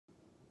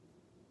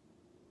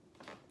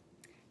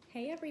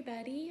Hey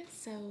everybody,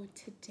 so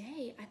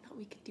today I thought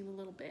we could do a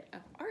little bit of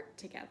art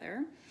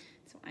together.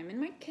 So I'm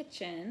in my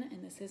kitchen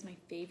and this is my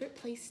favorite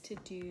place to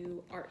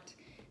do art.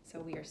 So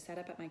we are set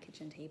up at my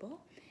kitchen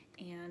table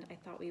and I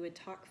thought we would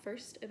talk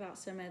first about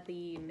some of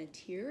the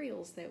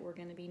materials that we're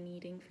going to be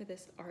needing for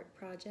this art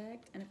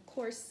project. And of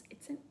course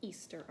it's an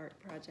Easter art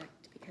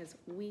project because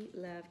we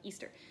love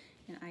Easter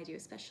and I do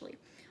especially.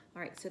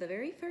 All right, so the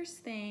very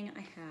first thing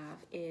I have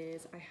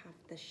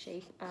the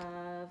shape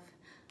of,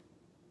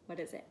 what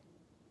is it?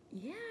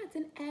 Yeah, it's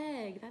an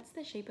egg. That's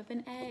the shape of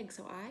an egg.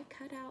 So I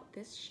cut out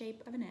this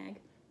shape of an egg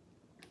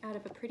out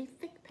of a pretty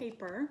thick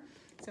paper.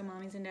 So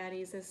mommy's and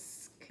daddy's,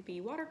 this could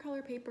be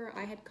watercolor paper.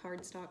 I had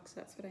cardstock, so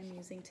that's what I'm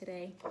using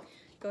today.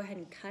 Go ahead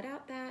and cut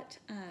out that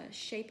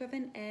shape of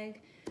an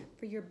egg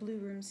for your Blue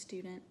Room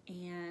student.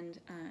 And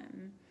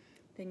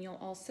then you'll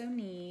also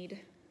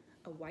need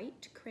a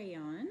white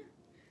crayon.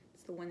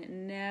 It's the one that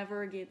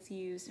never gets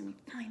used and we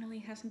finally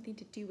have something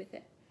to do with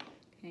it.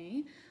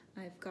 Okay,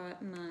 I've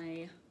got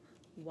my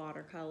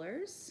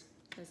watercolors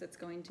because it's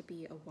going to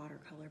be a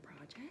watercolor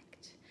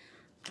project.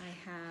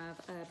 I have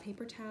a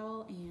paper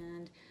towel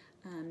and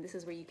this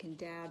is where you can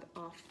dab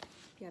off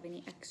if you have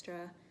any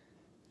extra.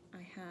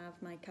 I have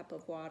my cup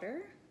of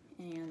water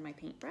and my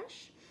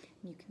paintbrush.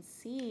 And you can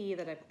see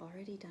that I've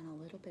already done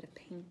a little bit of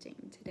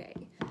painting today.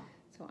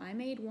 So I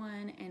made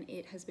one and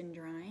it has been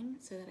drying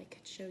so that I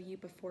could show you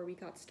before we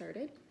got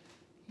started.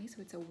 Okay,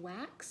 so it's a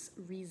wax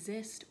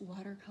resist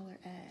watercolor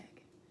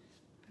egg.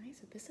 Right,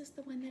 so this is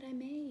the one that I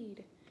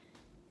made.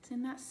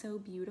 Isn't that so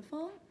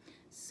beautiful?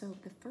 So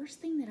the first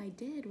thing that I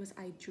did was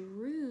I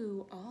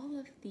drew all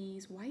of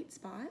these white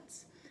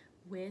spots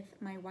with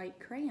my white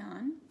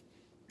crayon.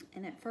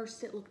 And at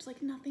first it looked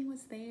like nothing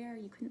was there.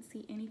 You couldn't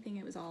see anything.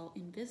 It was all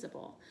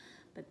invisible.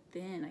 But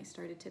then I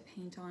started to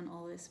paint on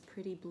all this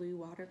pretty blue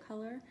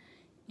watercolor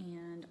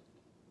and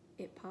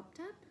it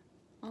popped up.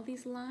 All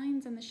these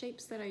lines and the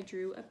shapes that I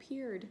drew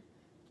appeared.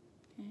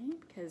 Okay,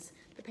 because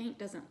the paint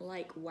doesn't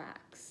like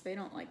wax. They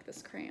don't like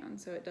this crayon,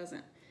 so it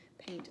doesn't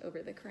paint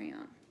over the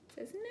crayon. It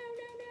says, no,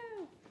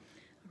 no, no.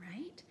 All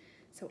right,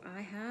 so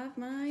I have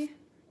my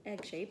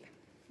egg shape,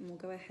 and we'll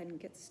go ahead and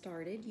get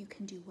started. You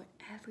can do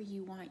whatever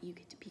you want. You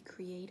get to be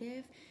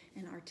creative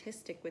and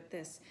artistic with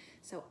this.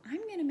 So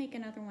I'm gonna make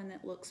another one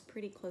that looks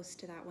pretty close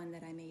to that one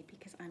that I made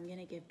because I'm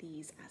gonna give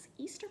these as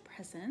Easter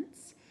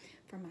presents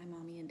for my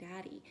mommy and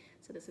daddy.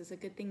 So this is a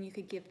good thing you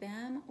could give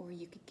them, or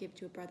you could give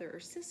to a brother or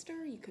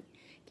sister. You could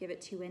give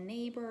it to a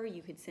neighbor.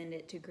 You could send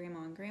it to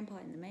grandma and grandpa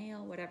in the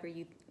mail, whatever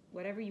you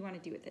want to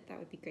do with it, that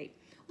would be great.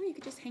 Or you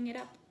could just hang it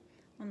up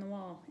on the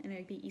wall and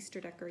it'd be Easter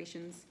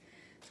decorations.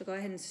 So go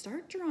ahead and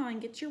start drawing,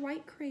 get your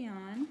white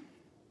crayon.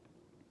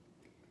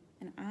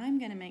 And I'm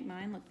gonna make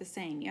mine look the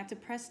same. You have to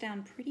press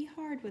down pretty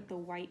hard with the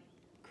white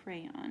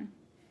crayon.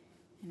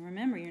 And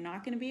remember, you're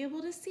not gonna be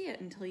able to see it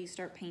until you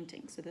start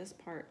painting. So this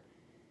part,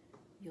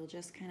 you'll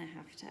just kind of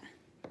have to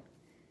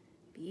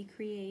be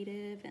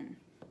creative and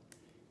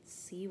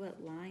see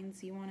what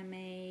lines you want to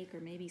make, or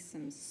maybe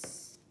some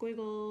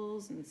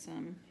squiggles and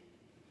some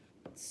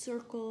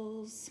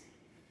circles.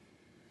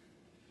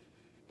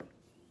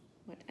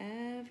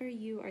 Whatever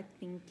you are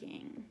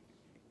thinking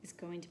is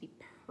going to be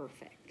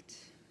perfect.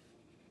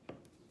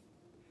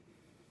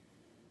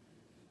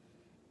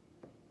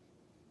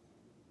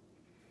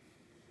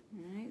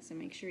 All right, so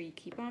make sure you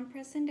keep on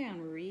pressing down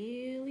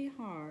really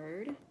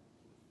hard.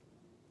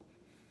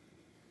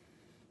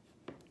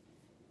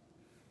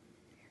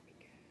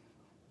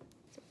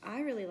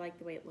 I really like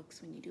the way it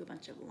looks when you do a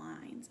bunch of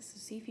lines. So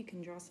see if you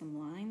can draw some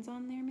lines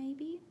on there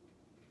maybe.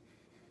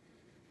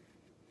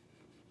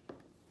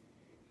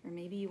 Or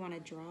maybe you want to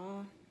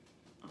draw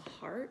a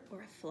heart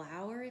or a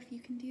flower if you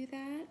can do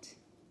that.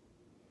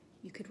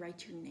 You could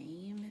write your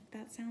name if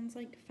that sounds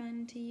like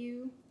fun to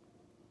you.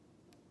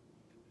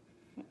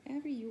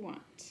 Whatever you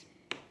want.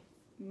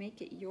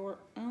 Make it your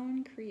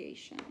own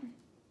creation.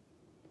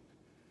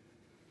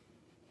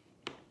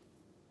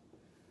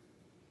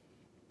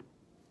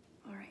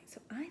 So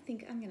I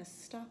think I'm gonna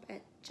stop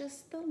at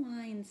just the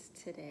lines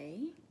today.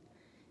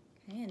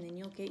 Okay, and then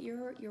you'll get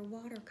your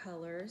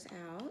watercolors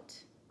out.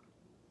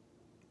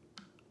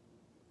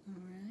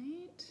 All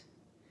right.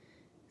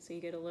 So you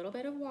get a little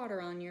bit of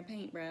water on your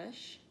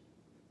paintbrush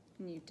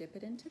and you dip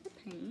it into the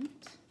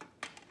paint.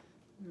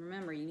 And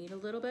remember, you need a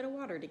little bit of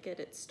water to get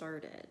it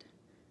started.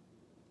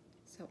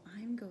 So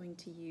I'm going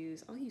to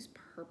I'll use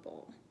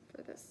purple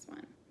for this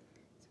one.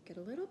 So get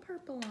a little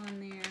purple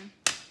on there.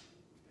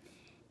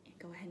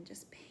 Go ahead and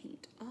just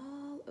paint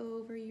all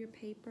over your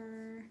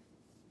paper.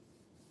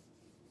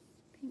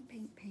 Paint,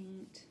 paint,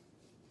 paint.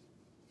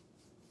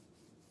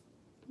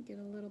 Get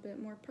a little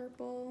bit more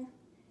purple.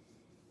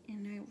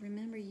 And now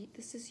remember,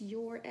 this is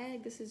your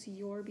egg. This is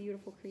your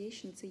beautiful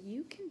creation. So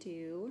you can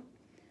do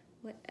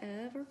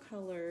whatever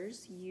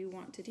colors you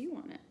want to do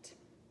on it.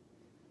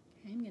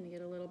 Okay, I'm gonna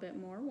get a little bit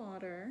more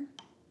water.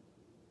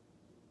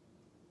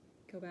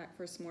 Go back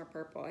for some more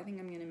purple. I think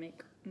I'm gonna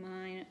make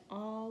mine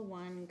all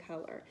one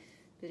color.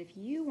 But if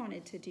you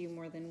wanted to do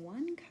more than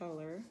one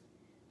color,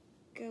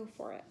 go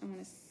for it. I want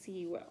to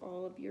see what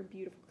all of your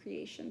beautiful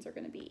creations are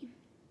going to be.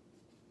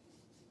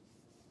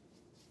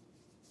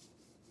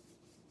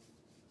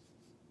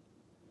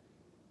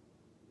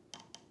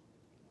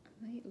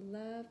 I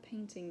love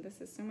painting.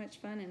 This is so much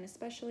fun, and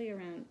especially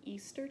around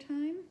Easter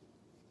time,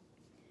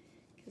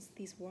 because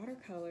these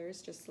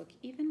watercolors just look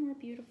even more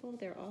beautiful.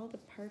 They're all the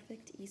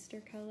perfect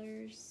Easter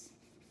colors.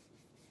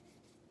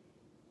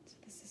 So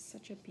this is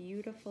such a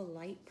beautiful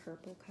light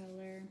purple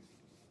color.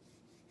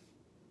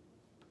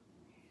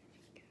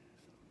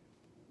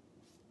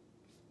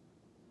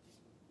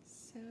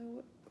 So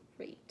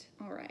great.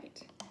 All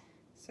right,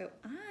 so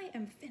I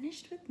am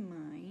finished with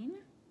mine,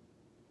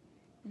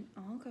 and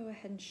I'll go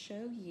ahead and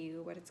show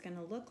you what it's going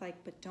to look like,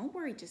 but don't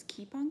worry, just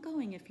keep on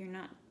going if you're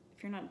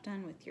not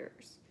done with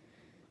yours.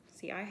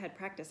 See, I had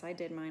practice. I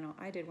did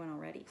one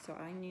already, so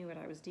I knew what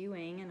I was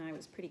doing, and I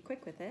was pretty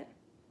quick with it.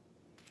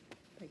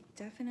 But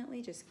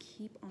definitely just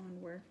keep on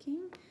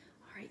working.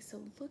 All right, so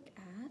look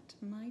at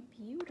my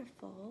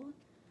beautiful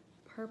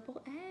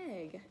purple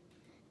egg.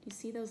 Do you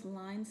see those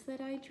lines that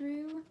I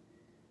drew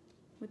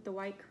with the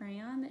white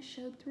crayon that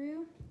showed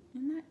through?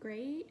 Isn't that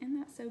great? Isn't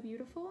that so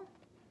beautiful?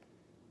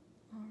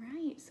 All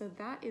right, so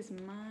that is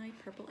my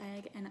purple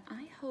egg, and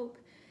I hope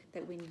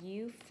that when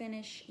you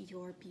finish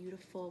your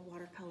beautiful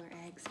watercolor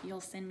eggs,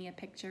 you'll send me a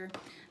picture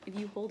of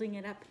you holding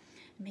it up.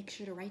 Make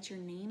sure to write your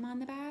name on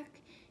the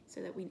back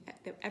so that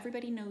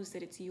everybody knows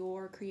that it's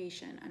your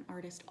creation. An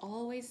artist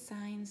always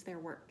signs their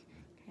work.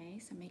 Okay,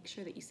 so make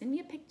sure that you send me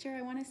a picture.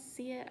 I want to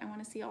see it. I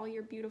want to see all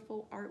your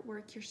beautiful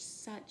artwork. You're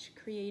such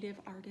creative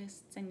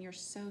artists, and you're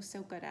so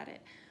good at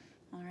it.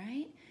 All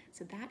right,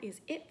 so that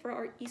is it for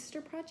our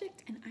Easter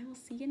project, and I will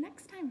see you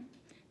next time.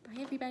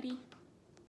 Bye, everybody.